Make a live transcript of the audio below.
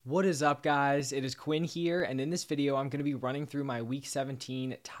What is up, guys? It is Quinn here, and in this video, I'm going to be running through my Week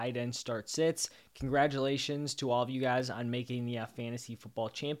 17 tight end start sits. Congratulations to all of you guys on making the Fantasy Football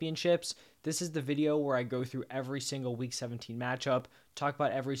Championships. This is the video where I go through every single Week 17 matchup, talk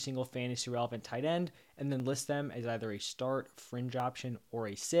about every single fantasy relevant tight end, and then list them as either a start, fringe option, or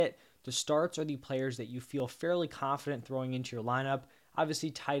a sit. The starts are the players that you feel fairly confident throwing into your lineup.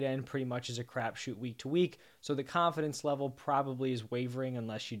 Obviously, tight end pretty much is a crapshoot week to week, so the confidence level probably is wavering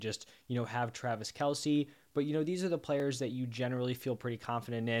unless you just, have Travis Kelce. But, these are the players that you generally feel pretty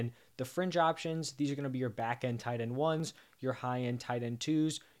confident in. The fringe options, these are going to be your back end tight end ones, your high end tight end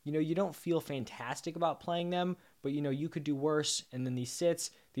twos. You don't feel fantastic about playing them, but, you could do worse. And then these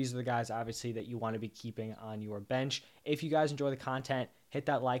sits, these are the guys, obviously, that you want to be keeping on your bench. If you guys enjoy the content, hit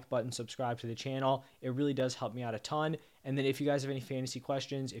that like button, subscribe to the channel. It really does help me out a ton. And then if you guys have any fantasy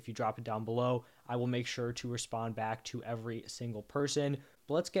questions, if you drop it down below, I will make sure to respond back to every single person.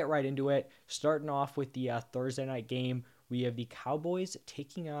 But let's get right into it. Starting off with the Thursday night game, we have the Cowboys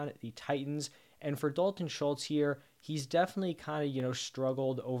taking on the Titans. And for Dalton Schultz here, he's definitely kind of,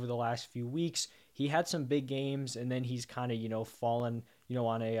 struggled over the last few weeks. He had some big games, and then he's kind of, fallen,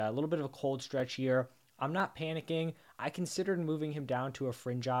 on a little bit of a cold stretch here. I'm not panicking. I considered moving him down to a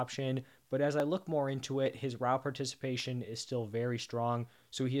fringe option, but as I look more into it, his route participation is still very strong.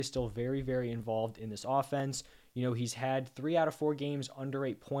 So he is still very, very involved in this offense. He's had 3 out of 4 games under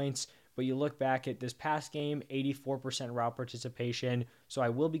 8 points, but you look back at this past game, 84% route participation. So I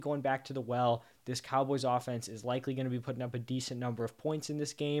will be going back to the well. This Cowboys offense is likely going to be putting up a decent number of points in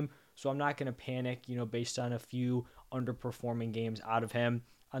this game. So I'm not going to panic, based on a few underperforming games out of him.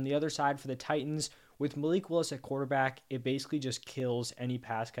 On the other side for the Titans, with Malik Willis at quarterback, it basically just kills any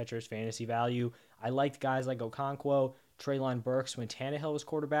pass catcher's fantasy value. I liked guys like Okonkwo, Treylon Burks when Tannehill was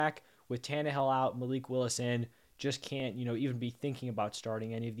quarterback. With Tannehill out, Malik Willis in, just can't, even be thinking about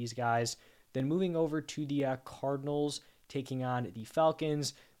starting any of these guys. Then moving over to the Cardinals taking on the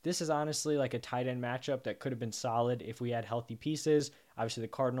Falcons. This is honestly like a tight end matchup that could have been solid if we had healthy pieces. Obviously, the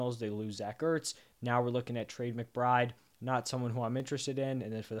Cardinals, they lose Zach Ertz. Now we're looking at Trey McBride, not someone who I'm interested in.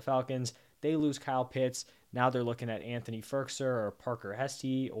 And then for the Falcons, they lose Kyle Pitts. Now they're looking at Anthony Firkser or Parker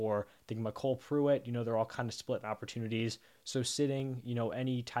Hesse or I think McCole Pruitt. They're all kind of split opportunities. So sitting,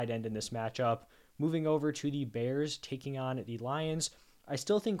 any tight end in this matchup. Moving over to the Bears taking on the Lions. I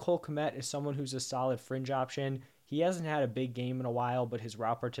still think Cole Kmet is someone who's a solid fringe option. He hasn't had a big game in a while, but his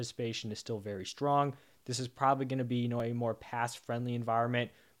route participation is still very strong. This is probably going to be, a more pass-friendly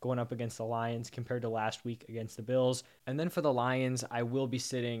environment going up against the Lions compared to last week against the Bills. And then for the Lions, I will be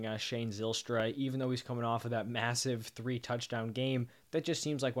sitting Shane Zylstra, even though he's coming off of that massive 3-touchdown game. That just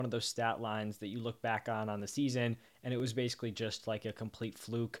seems like one of those stat lines that you look back on the season, and it was basically just like a complete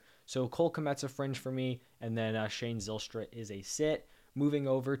fluke. So Cole Kmet's a fringe for me, and then Shane Zylstra is a sit. Moving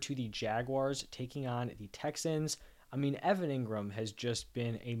over to the Jaguars taking on the Texans. I mean, Evan Ingram has just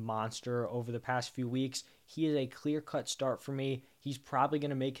been a monster over the past few weeks. He is a clear-cut start for me. He's probably going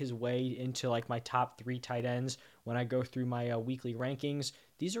to make his way into like my top 3 tight ends when I go through my weekly rankings.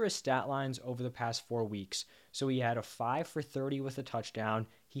 These are his stat lines over the past 4 weeks. So he had a 5 for 30 with a touchdown.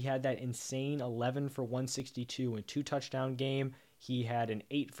 He had that insane 11 for 162 and 2-touchdown game. He had an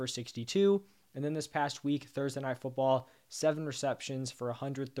 8 for 62. And then this past week, Thursday Night Football, 7 receptions for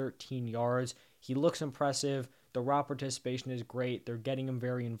 113 yards. He looks impressive. The route participation is great. They're getting him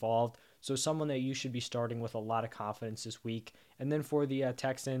very involved. So someone that you should be starting with a lot of confidence this week. And then for the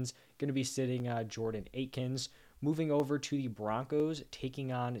Texans, going to be sitting Jordan Akins. Moving over to the Broncos,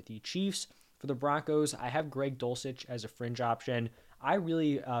 taking on the Chiefs. For the Broncos, I have Greg Dulcich as a fringe option. I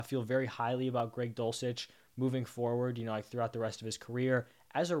really feel very highly about Greg Dulcich moving forward, like throughout the rest of his career.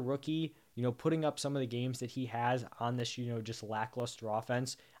 As a rookie, putting up some of the games that he has on this, just lackluster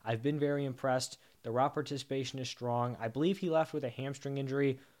offense, I've been very impressed. The route participation is strong. I believe he left with a hamstring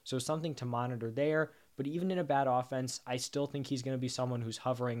injury, so something to monitor there. But even in a bad offense, I still think he's going to be someone who's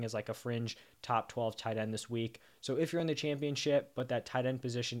hovering as like a fringe top 12 tight end this week. So if you're in the championship, but that tight end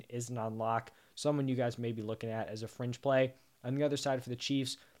position isn't on lock, someone you guys may be looking at as a fringe play. On the other side for the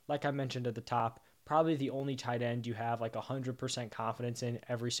Chiefs, like I mentioned at the top, probably the only tight end you have like 100% confidence in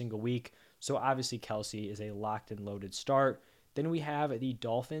every single week. So obviously Kelce is a locked and loaded start. Then we have the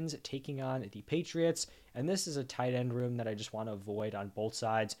Dolphins taking on the Patriots, and this is a tight end room that I just want to avoid on both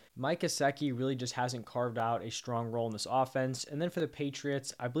sides. Mike Gesicki really just hasn't carved out a strong role in this offense. And then for the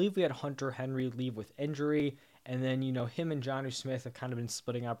Patriots, I believe we had Hunter Henry leave with injury, and then, him and Jonnu Smith have kind of been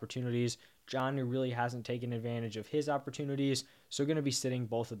splitting opportunities. Jonnu really hasn't taken advantage of his opportunities, so going to be sitting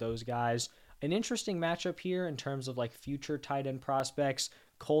both of those guys. An interesting matchup here in terms of like future tight end prospects.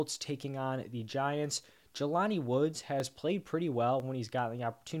 Colts taking on the Giants. Jelani Woods has played pretty well when he's gotten the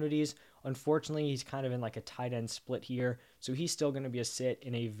opportunities. Unfortunately, he's kind of in like a tight end split here, so he's still going to be a sit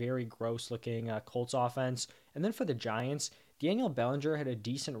in a very gross looking Colts offense. And then for the Giants, Daniel Bellinger had a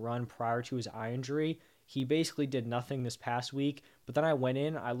decent run prior to his eye injury. He basically did nothing this past week, but then I went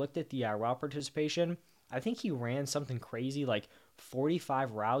in, I looked at the route participation. I think he ran something crazy like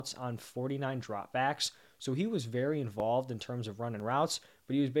 45 routes on 49 dropbacks. So he was very involved in terms of running routes,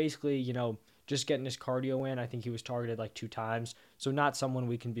 but he was basically, just getting his cardio in. I think he was targeted like 2 times. So not someone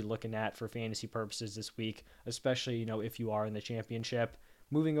we can be looking at for fantasy purposes this week, especially, if you are in the championship.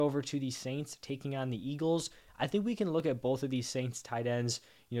 Moving over to the Saints taking on the Eagles, I think we can look at both of these Saints tight ends,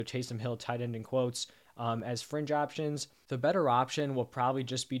 Taysom Hill tight end in quotes, as fringe options. The better option will probably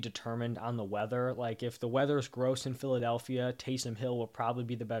just be determined on the weather. Like if the weather is gross in Philadelphia, Taysom Hill will probably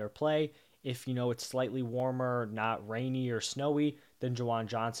be the better play. If, it's slightly warmer, not rainy or snowy, then Juwan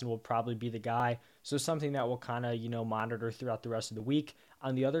Johnson will probably be the guy. So something that we'll kind of, monitor throughout the rest of the week.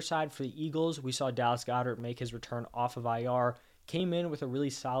 On the other side for the Eagles, we saw Dallas Goedert make his return off of IR. Came in with a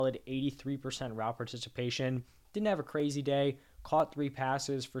really solid 83% route participation. Didn't have a crazy day. Caught 3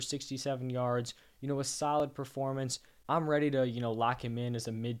 passes for 67 yards. A solid performance. I'm ready to, lock him in as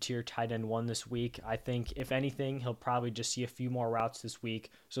a mid-tier tight end 1 this week. I think, if anything, he'll probably just see a few more routes this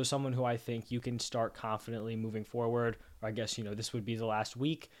week. So someone who I think you can start confidently moving forward. Or I guess, this would be the last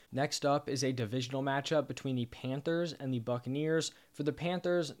week. Next up is a divisional matchup between the Panthers and the Buccaneers. For the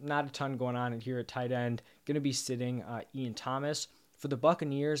Panthers, not a ton going on here at tight end. Going to be sitting Ian Thomas. For the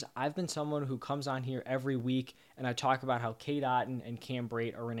Buccaneers, I've been someone who comes on here every week and I talk about how Cade Otton and Cam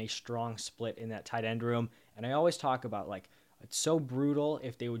Brate are in a strong split in that tight end room. And I always talk about it's so brutal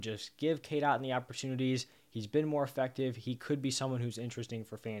if they would just give Cade Otton the opportunities. He's been more effective. He could be someone who's interesting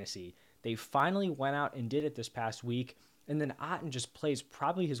for fantasy. They finally went out and did it this past week. And then Otton just plays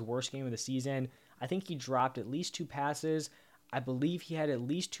probably his worst game of the season. I think he dropped at least 2 passes. I believe he had at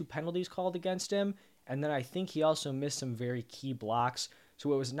least 2 penalties called against him. And then I think he also missed some very key blocks.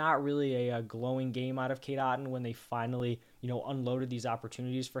 So it was not really a glowing game out of Cade Otton when they finally, unloaded these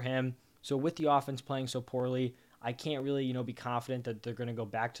opportunities for him. So with the offense playing so poorly, I can't really, be confident that they're going to go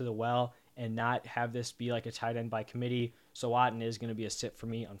back to the well and not have this be like a tight end by committee. So Otton is going to be a sit for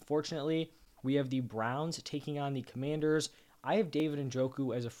me, unfortunately. We have the Browns taking on the Commanders. I have David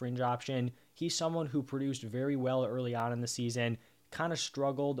Njoku as a fringe option. He's someone who produced very well early on in the season, kind of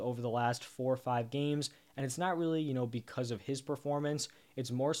struggled over the last 4 or 5 games, and it's not really, because of his performance.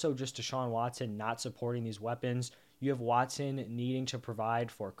 It's more so just Deshaun Watson not supporting these weapons. You have Watson needing to provide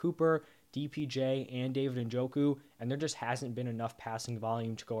for Cooper, DPJ, and David Njoku, and there just hasn't been enough passing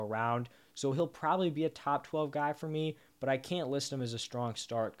volume to go around. So he'll probably be a top 12 guy for me, but I can't list him as a strong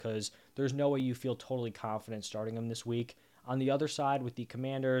start because there's no way you feel totally confident starting him this week. On the other side with the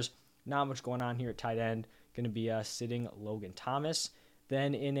Commanders, not much going on here at tight end. Going to be sitting Logan Thomas.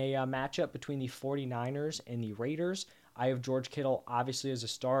 Then in a matchup between the 49ers and the Raiders, I have George Kittle obviously as a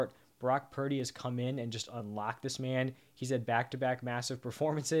start. Brock Purdy has come in and just unlocked this man. He's had back-to-back massive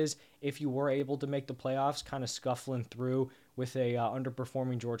performances. If you were able to make the playoffs, kind of scuffling through with a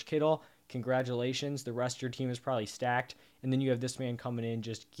underperforming George Kittle, congratulations. The rest of your team is probably stacked. And then you have this man coming in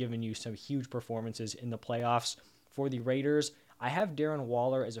just giving you some huge performances in the playoffs. For the Raiders, I have Darren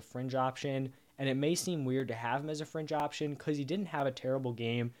Waller as a fringe option. And it may seem weird to have him as a fringe option because he didn't have a terrible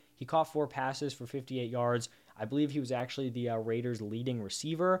game. He caught 4 passes for 58 yards. I believe he was actually the Raiders' leading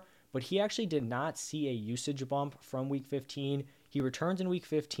receiver, but he actually did not see a usage bump from Week 15. He returns in Week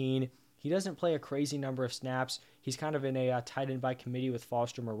 15. He doesn't play a crazy number of snaps. He's kind of in a tight end by committee with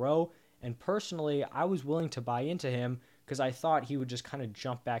Foster Moreau. And personally, I was willing to buy into him because I thought he would just kind of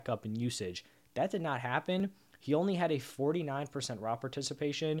jump back up in usage. That did not happen. He only had a 49% route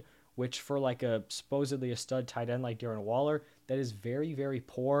participation, which for a supposedly a stud tight end like Darren Waller, that is very, very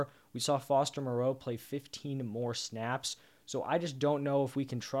poor. We saw Foster Moreau play 15 more snaps. So I just don't know if we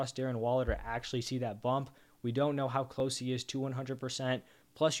can trust Darren Waller to actually see that bump. We don't know how close he is to 100%.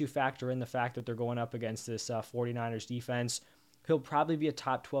 Plus you factor in the fact that they're going up against this 49ers defense. He'll probably be a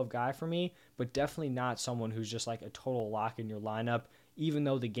top 12 guy for me, but definitely not someone who's just a total lock in your lineup, even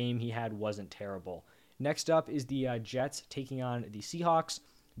though the game he had wasn't terrible. Next up is the Jets taking on the Seahawks.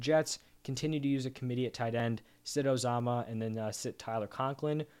 Jets continue to use a committee at tight end, sit Ozama, and then sit Tyler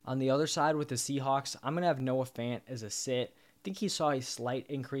Conklin. On the other side with the Seahawks, I'm going to have Noah Fant as a sit. I think he saw a slight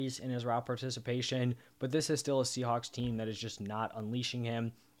increase in his route participation, but this is still a Seahawks team that is just not unleashing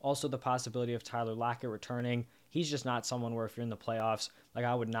him. Also, the possibility of Tyler Lockett returning. He's just not someone where if you're in the playoffs,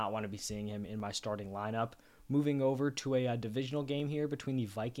 I would not want to be seeing him in my starting lineup. Moving over to a divisional game here between the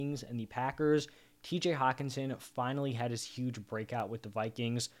Vikings and the Packers. TJ Hawkinson finally had his huge breakout with the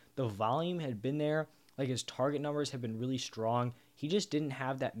Vikings. The volume had been there, Like his target numbers have been really strong. He just didn't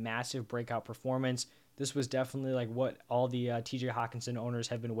have that massive breakout performance. This was definitely like what all the TJ Hawkinson owners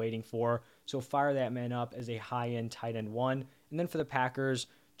have been waiting for. So fire that man up as a high-end tight end one. And then for the Packers,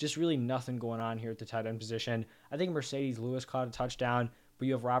 just really nothing going on here at the tight end position. I think Mercedes Lewis caught a touchdown, but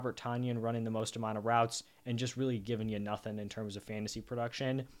you have Robert Tonyan running the most amount of routes and just really giving you nothing in terms of fantasy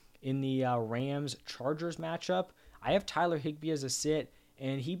production. In the Rams-Chargers matchup, I have Tyler Higbee as a sit,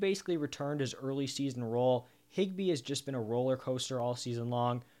 and he basically returned his early season role. Higbee has just been a roller coaster all season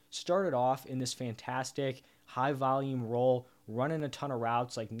long. Started off in this fantastic high volume role, running a ton of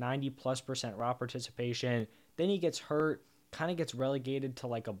routes, like 90+% route participation. Then he gets hurt, kind of gets relegated to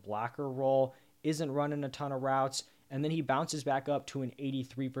like a blocker role, isn't running a ton of routes, and then he bounces back up to an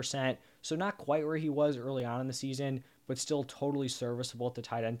 83%. So not quite where he was early on in the season, but still totally serviceable at the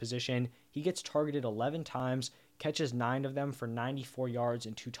tight end position. He gets targeted 11 times, catches 9 of them for 94 yards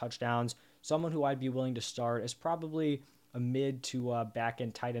and 2 touchdowns. Someone who I'd be willing to start is probably a mid to back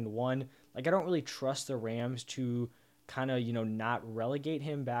end tight end one. Like I don't really trust the Rams to kind of, not relegate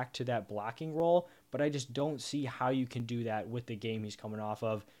him back to that blocking role, but I just don't see how you can do that with the game he's coming off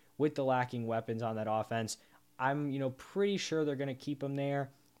of, with the lacking weapons on that offense. I'm, pretty sure they're going to keep him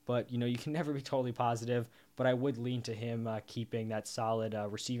there, but, you can never be totally positive, but I would lean to him keeping that solid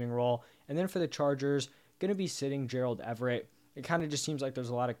receiving role. And then for the Chargers, going to be sitting Gerald Everett. It kind of just seems like there's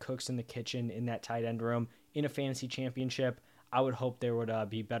a lot of cooks in the kitchen in that tight end room in a fantasy championship. I would hope there would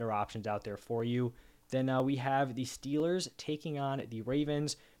be better options out there for you. Then we have the Steelers taking on the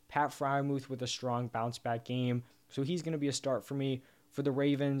Ravens. Pat Freiermuth with a strong bounce back game, so he's going to be a start for me. For the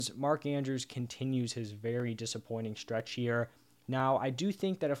Ravens, Mark Andrews continues his very disappointing stretch here. Now, I do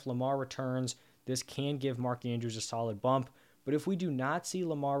think that if Lamar returns, this can give Mark Andrews a solid bump. But if we do not see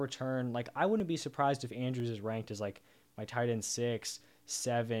Lamar return, like I wouldn't be surprised if Andrews is ranked as like my tight end 6,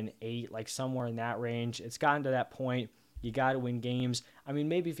 7, 8, like somewhere in that range. It's gotten to that point. You got to win games. I mean,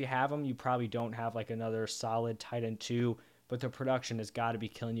 maybe if you have them, you probably don't have like another solid tight end 2, but the production has got to be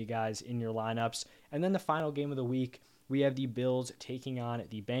killing you guys in your lineups. And then the final game of the week, we have the Bills taking on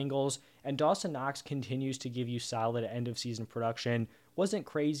the Bengals, and Dawson Knox continues to give you solid end-of-season production. Wasn't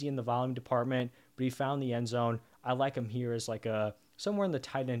crazy in the volume department, but he found the end zone. I like him here as like a somewhere in the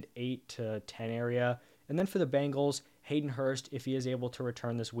tight end 8 to 10 area. And then for the Bengals, Hayden Hurst, if he is able to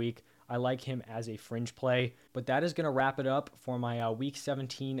return this week, I like him as a fringe play. But that is going to wrap it up for my Week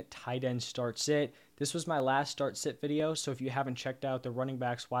 17 tight end start sit. This was my last start sit video, so if you haven't checked out the running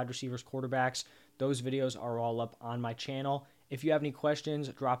backs, wide receivers, quarterbacks, those videos are all up on my channel. If you have any questions,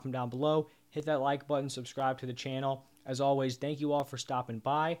 drop them down below. Hit that like button, subscribe to the channel. As always, thank you all for stopping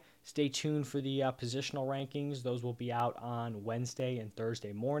by. Stay tuned for the positional rankings. Those will be out on Wednesday and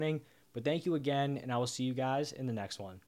Thursday morning. But thank you again, and I will see you guys in the next one.